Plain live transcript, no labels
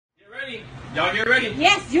Y'all get ready?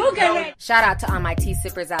 Yes, you get ready. Shout out to all my tea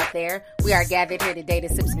sippers out there. We are gathered here today to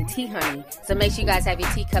sip some tea, honey. So make sure you guys have your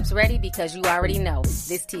teacups ready because you already know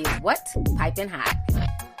this tea is what? Piping hot.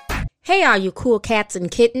 Hey, all you cool cats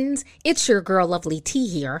and kittens. It's your girl, Lovely T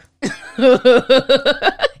here.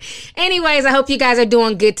 Anyways, I hope you guys are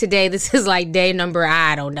doing good today. This is like day number,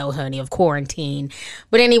 I don't know, honey, of quarantine.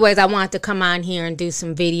 But anyways, I wanted to come on here and do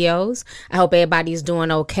some videos. I hope everybody's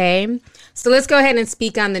doing okay. So let's go ahead and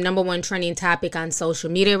speak on the number one trending topic on social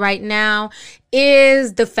media right now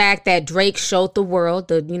is the fact that Drake showed the world,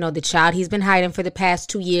 the child he's been hiding for the past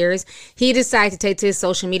 2 years. He decided to take to his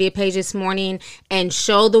social media page this morning and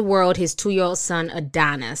show the world his 2-year-old son,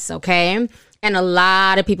 Adonis, okay? And a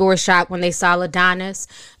lot of people were shocked when they saw Adonis.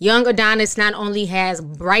 Young Adonis not only has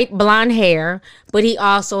bright blonde hair, but he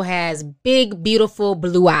also has big, beautiful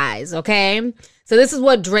blue eyes, okay? So this is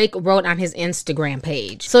what Drake wrote on his Instagram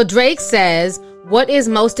page. So Drake says, "What is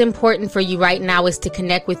most important for you right now is to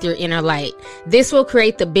connect with your inner light. This will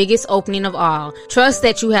create the biggest opening of all. Trust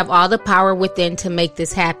that you have all the power within to make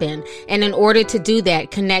this happen. And in order to do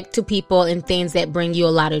that, connect to people and things that bring you a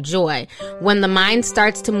lot of joy. When the mind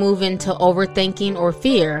starts to move into overthinking or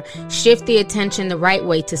fear, shift the attention the right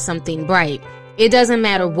way to something bright. It doesn't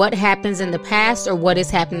matter what happens in the past or what is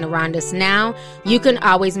happening around us now. You can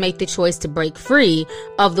always make the choice to break free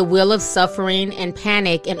of the wheel of suffering and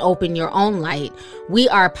panic and open your own light. We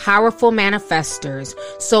are powerful manifestors.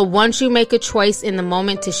 So once you make a choice in the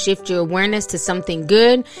moment to shift your awareness to something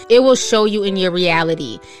good, it will show you in your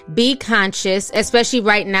reality. Be conscious, especially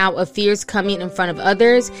right now, of fears coming in front of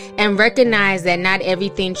others, and recognize that not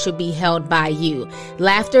everything should be held by you.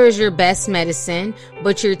 Laughter is your best medicine,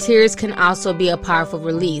 but your tears can also be a powerful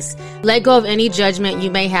release. Let go of any judgment you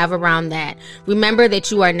may have around that. Remember that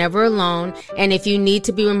you are never alone, and if you need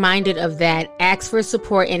to be reminded of that, ask for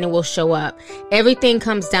support and it will show up. Everything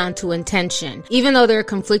comes down to intention. Even though there are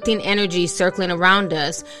conflicting energies circling around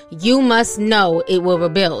us, you must know it will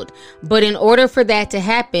rebuild. But in order for that to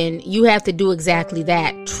happen, you have to do exactly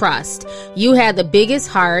that. Trust. You have the biggest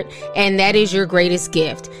heart, and that is your greatest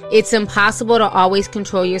gift. It's impossible to always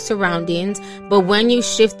control your surroundings, but when you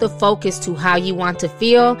shift the focus to how you want to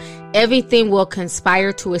feel, everything will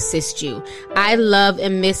conspire to assist you. I love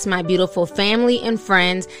and miss my beautiful family and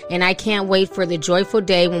friends, and I can't wait for the joyful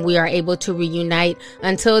day when we are able to reunite.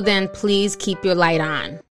 Until then, please keep your light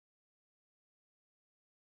on."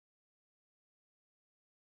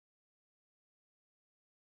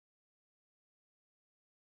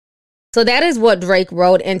 So that is what Drake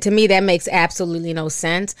wrote, and to me that makes absolutely no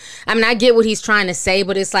sense. I mean, I get what he's trying to say,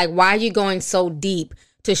 but it's like, why are you going so deep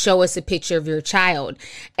to show us a picture of your child?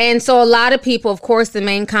 And so a lot of people, of course, the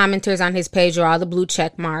main commenters on his page are all the blue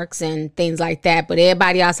check marks and things like that. But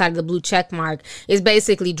everybody outside of the blue check mark is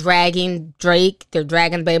basically dragging Drake. They're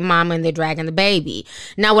dragging the baby mama and they're dragging the baby.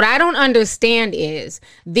 Now, what I don't understand is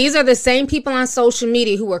these are the same people on social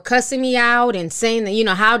media who were cussing me out and saying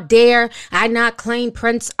that, how dare I not claim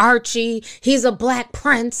Prince Archie? He's a black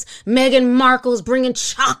prince. Meghan Markle's bringing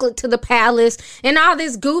chocolate to the palace and all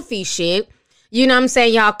this goofy shit. You know what I'm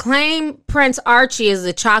saying? Y'all claim Prince Archie is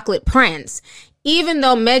the chocolate prince. Even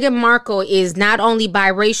though Meghan Markle is not only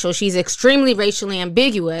biracial, she's extremely racially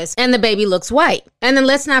ambiguous, and the baby looks white. And then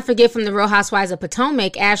let's not forget from the Real Housewives of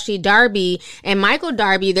Potomac, Ashley Darby and Michael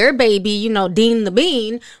Darby, their baby, Dean the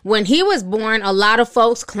Bean, when he was born, a lot of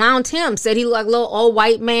folks clowned him, said he looked like a little old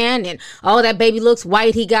white man, and that baby looks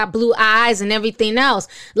white, he got blue eyes and everything else.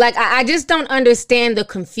 Like, I just don't understand the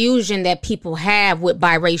confusion that people have with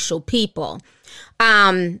biracial people.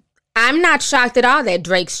 I'm not shocked at all that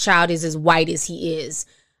Drake's child is as white as he is.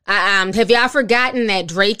 Have y'all forgotten that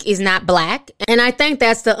Drake is not black? And I think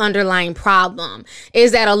that's the underlying problem,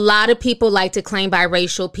 is that a lot of people like to claim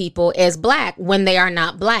biracial people as black when they are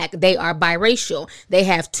not black. They are biracial. They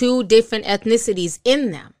have two different ethnicities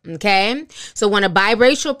in them, okay? So when a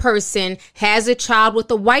biracial person has a child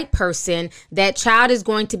with a white person, that child is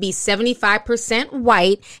going to be 75%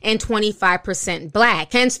 white and 25%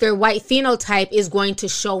 black. Hence, their white phenotype is going to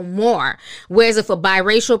show more. Whereas if a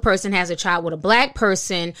biracial person has a child with a black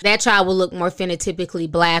person, that child will look more phenotypically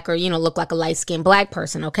black or, look like a light-skinned black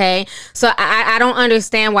person, okay? So I don't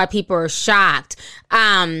understand why people are shocked.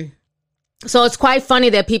 So it's quite funny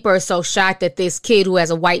that people are so shocked that this kid who has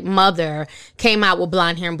a white mother came out with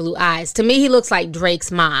blonde hair and blue eyes. To me, he looks like Drake's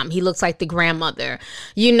mom. He looks like the grandmother,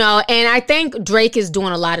 and I think Drake is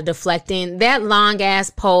doing a lot of deflecting. That long ass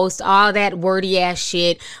post, all that wordy ass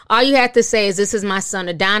shit. All you have to say is, this is my son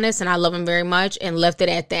Adonis and I love him very much, and left it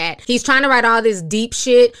at that. He's trying to write all this deep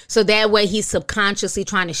shit so that way he's subconsciously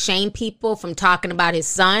trying to shame people from talking about his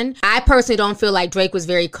son. I personally don't feel like Drake was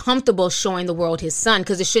very comfortable showing the world his son,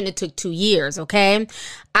 because it shouldn't have took 2 years. years, okay?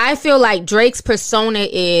 I feel like Drake's persona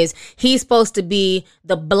is he's supposed to be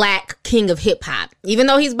the black king of hip hop. Even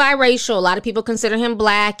though he's biracial, a lot of people consider him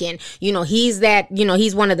black, and, you know, he's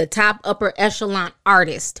one of the top upper echelon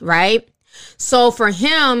artists, right? So for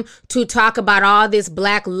him to talk about all this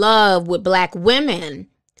black love with black women,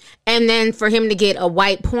 and then for him to get a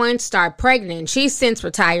white porn star pregnant, she's since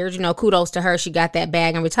retired, you know, kudos to her. She got that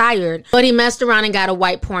bag and retired. But he messed around and got a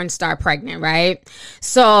white porn star pregnant, right?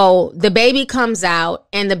 So the baby comes out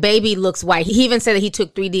and the baby looks white. He even said that he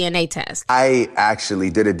took 3 DNA tests. I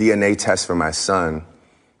actually did a DNA test for my son,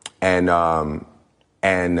 and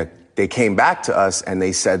they came back to us and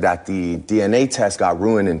they said that the DNA test got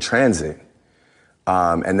ruined in transit,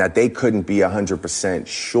 and that they couldn't be 100%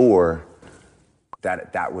 sure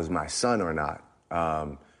that was my son or not.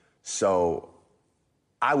 So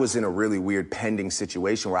I was in a really weird pending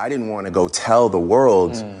situation where I didn't want to go tell the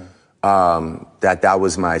world that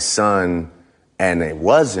was my son, and it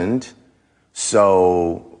wasn't.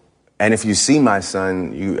 So, and if you see my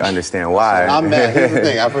son, you understand why. I'm mad. Here's the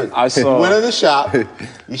thing. I went in the shop.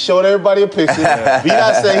 He showed everybody a picture.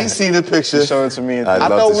 V-Dot said he seen the picture. He showed it to me. I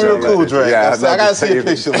thought we were cool, Drake. Yeah, I got to see a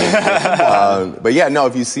picture. But yeah, no,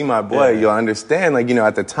 if you see my boy, you'll understand. Like, you know,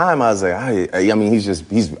 at the time I was like, I mean, he's just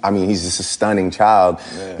a stunning child,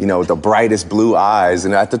 you know, with the brightest blue eyes.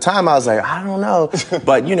 And at the time I was like, I don't know.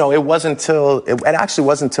 But, you know, it actually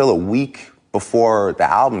wasn't until a week before the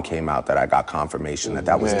album came out that I got confirmation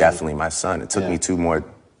that was definitely my son. It took me 2 more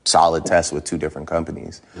solid tests with 2 different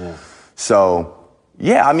companies. Yeah. So,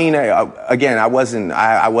 yeah, I mean, again, I wasn't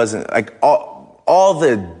like all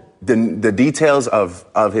the details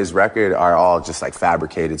of his record are all just like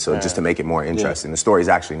fabricated. So just to make it more interesting, the story is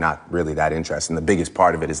actually not really that interesting. The biggest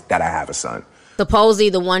part of it is that I have a son. Supposedly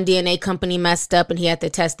the one DNA company messed up and he had to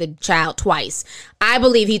test the child twice. I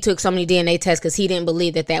believe he took so many DNA tests because he didn't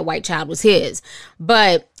believe that white child was his.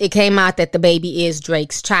 But it came out that the baby is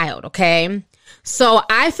Drake's child, okay? So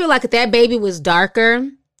I feel like if that baby was darker,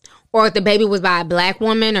 or if the baby was by a black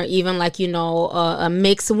woman, or even like, you know, a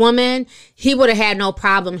mixed woman, he would have had no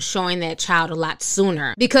problem showing that child a lot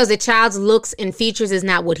sooner. Because the child's looks and features is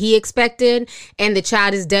not what he expected, and the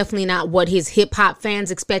child is definitely not what his hip hop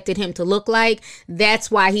fans expected him to look like. That's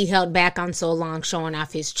why he held back on so long showing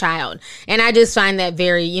off his child. And I just find that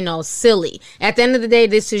very, you know, silly. At the end of the day,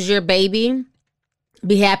 this is your baby.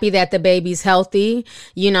 Be happy that the baby's healthy.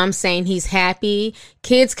 You know what I'm saying? He's happy.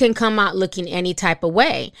 Kids can come out looking any type of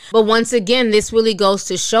way. But once again, this really goes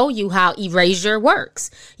to show you how erasure works.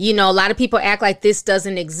 You know, a lot of people act like this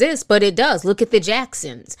doesn't exist, but it does. Look at the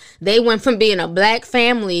Jacksons. They went from being a black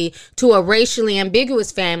family to a racially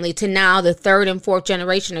ambiguous family to now the 3rd and 4th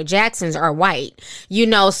generation of Jacksons are white. You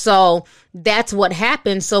know, so that's what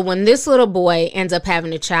happens. So when this little boy ends up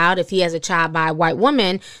having a child, if he has a child by a white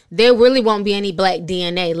woman, there really won't be any black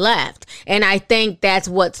DNA left. And I think that's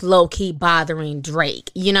what's low-key bothering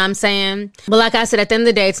Drake. You know what I'm saying? But like I said, at the end of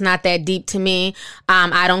the day, it's not that deep to me.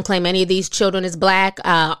 I don't claim any of these children as black.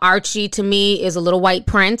 Archie, to me, is a little white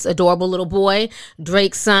prince, adorable little boy.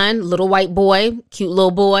 Drake's son, little white boy, cute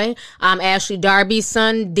little boy. Ashley Darby's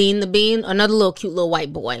son, Dean the Bean, another little cute little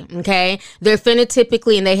white boy. Okay? They're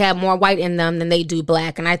phenotypically, and they have more white in them than they do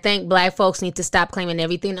black. And I think black folks need to stop claiming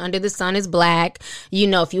everything under the sun is black. You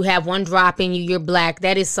know, if you have one drop in you, you're black.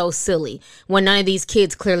 That is so silly. When none of these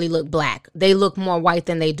kids clearly look black. They look more white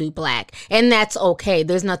than they do black. And that's okay.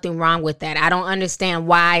 There's nothing wrong with that. I don't understand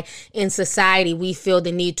why in society we feel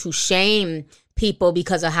the need to shame people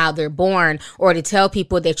because of how they're born, or to tell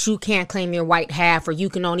people that you can't claim your white half, or you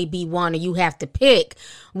can only be one, or you have to pick,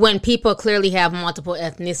 when people clearly have multiple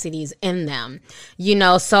ethnicities in them. You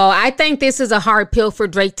know, so I think this is a hard pill for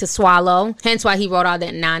Drake to swallow, hence why he wrote all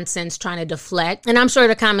that nonsense trying to deflect. And I'm sure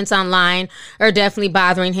the comments online are definitely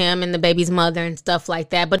bothering him and the baby's mother and stuff like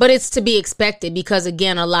that, but it's to be expected, because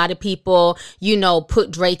again, a lot of people, you know, put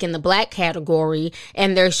Drake in the black category,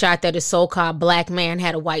 and they're shocked that a so-called black man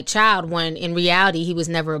had a white child, when in reality he was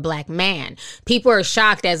never a black man. People are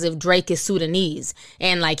shocked as if Drake is Sudanese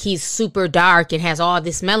and like he's super dark and has all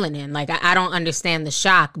this melanin. Like, I don't understand the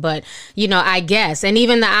shock, but you know, I guess. And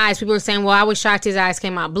even the eyes, people were saying, well, I was shocked his eyes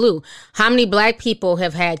came out blue. How many black people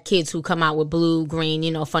have had kids who come out with blue, green,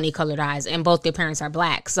 you know, funny colored eyes, and both their parents are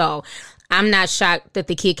black? So I'm not shocked that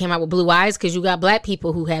the kid came out with blue eyes, because you got black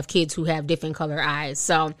people who have kids who have different color eyes.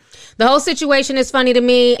 So the whole situation is funny to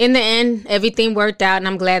me. In the end, everything worked out, and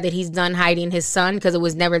I'm glad that he's done hiding his his son because it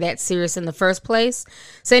was never that serious in the first place.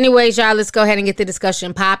 So anyways, y'all, let's go ahead and get the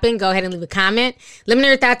discussion popping. Go ahead and leave a comment. Let me know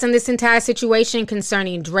your thoughts on this entire situation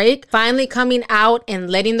concerning Drake finally coming out and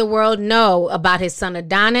letting the world know about his son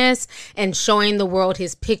Adonis and showing the world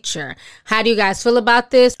his picture. How do you guys feel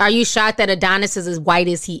about this? Are you shocked that Adonis is as white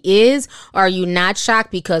as he is? Or are you not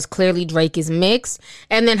shocked because clearly Drake is mixed?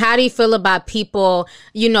 And then how do you feel about people,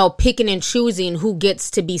 picking and choosing who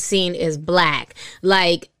gets to be seen as black?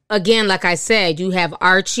 Like, again, like I said, you have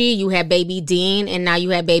Archie, you have baby Dean, and now you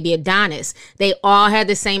have baby Adonis. They all had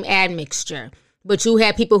the same admixture. But you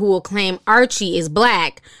have people who will claim Archie is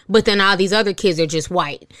black, but then all these other kids are just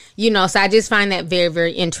white. So I just find that very,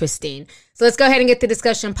 very interesting. So let's go ahead and get the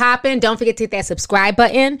discussion popping. Don't forget to hit that subscribe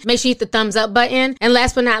button. Make sure you hit the thumbs up button. And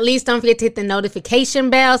last but not least, don't forget to hit the notification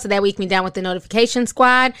bell so that we can be down with the notification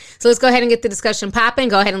squad. So let's go ahead and get the discussion popping.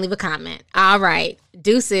 Go ahead and leave a comment. All right.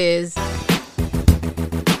 Deuces.